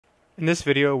In this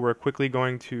video, we're quickly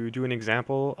going to do an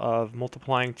example of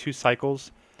multiplying two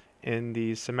cycles in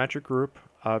the symmetric group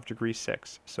of degree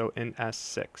 6, so in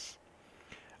S6.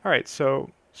 Alright,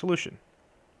 so solution.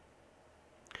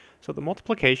 So the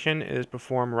multiplication is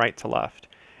performed right to left,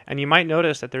 and you might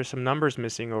notice that there's some numbers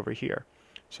missing over here.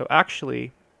 So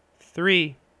actually,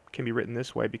 3 can be written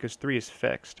this way because 3 is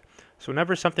fixed. So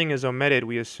whenever something is omitted,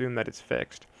 we assume that it's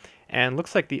fixed. And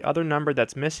looks like the other number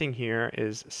that's missing here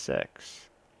is 6.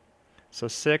 So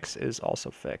 6 is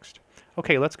also fixed.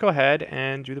 Okay, let's go ahead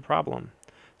and do the problem.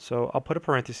 So I'll put a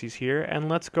parenthesis here, and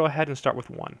let's go ahead and start with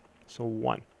 1. So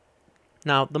 1.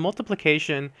 Now, the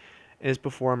multiplication is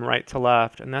performed right to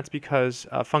left, and that's because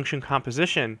function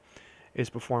composition is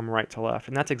performed right to left.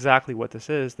 And that's exactly what this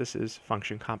is. This is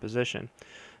function composition.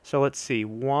 So let's see.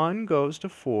 1 goes to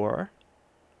 4.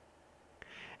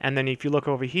 And then if you look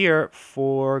over here,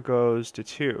 4 goes to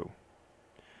 2.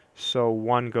 So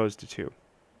 1 goes to 2.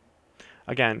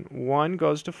 Again, 1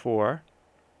 goes to 4,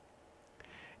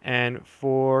 and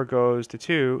 4 goes to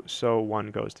 2, so 1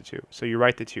 goes to 2. So you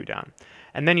write the 2 down.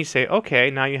 And then you say,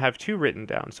 okay, now you have 2 written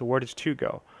down, so where does 2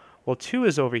 go? Well, 2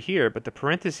 is over here, but the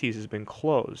parentheses has been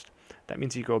closed. That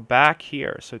means you go back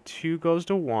here. So 2 goes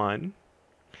to 1,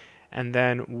 and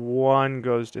then 1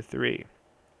 goes to 3.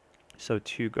 So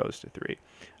 2 goes to 3.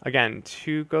 Again,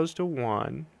 2 goes to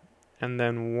 1, and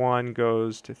then 1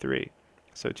 goes to 3.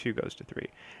 So 2 goes to 3.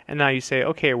 And now you say,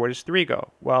 okay, where does 3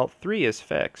 go? Well, 3 is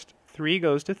fixed. 3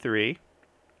 goes to 3.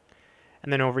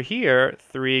 And then over here,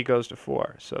 3 goes to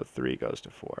 4. So 3 goes to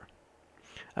 4.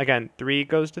 Again, 3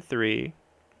 goes to 3.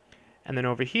 And then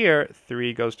over here,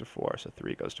 3 goes to 4. So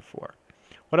 3 goes to 4.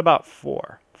 What about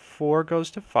 4? 4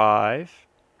 goes to 5.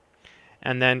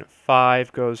 And then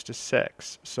 5 goes to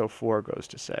 6. So 4 goes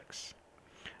to 6.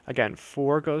 Again,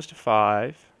 4 goes to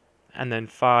 5. And then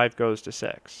 5 goes to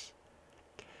 6.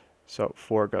 So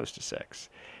 4 goes to 6.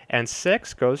 And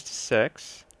 6 goes to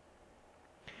 6.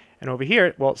 And over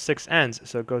here, well, 6 ends,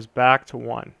 so it goes back to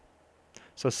 1.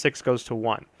 So 6 goes to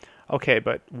 1. Okay,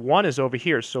 but 1 is over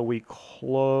here, so we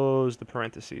close the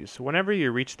parentheses. So whenever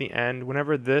you reach the end,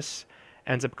 whenever this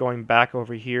ends up going back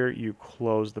over here, you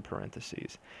close the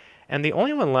parentheses. And the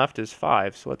only one left is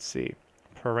 5, so let's see.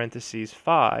 Parentheses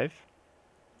 5.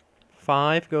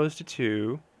 5 goes to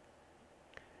 2.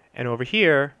 And over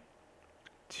here,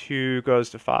 2 goes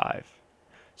to 5.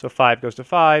 So 5 goes to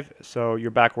 5, so you're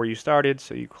back where you started,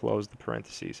 so you close the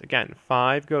parentheses. Again,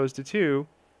 5 goes to 2,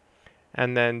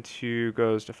 and then 2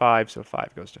 goes to 5, so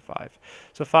 5 goes to 5.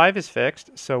 So 5 is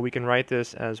fixed, so we can write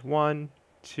this as 1,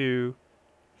 2,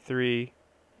 3,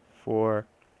 4,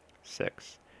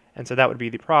 6. And so that would be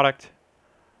the product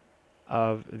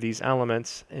of these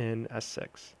elements in S6.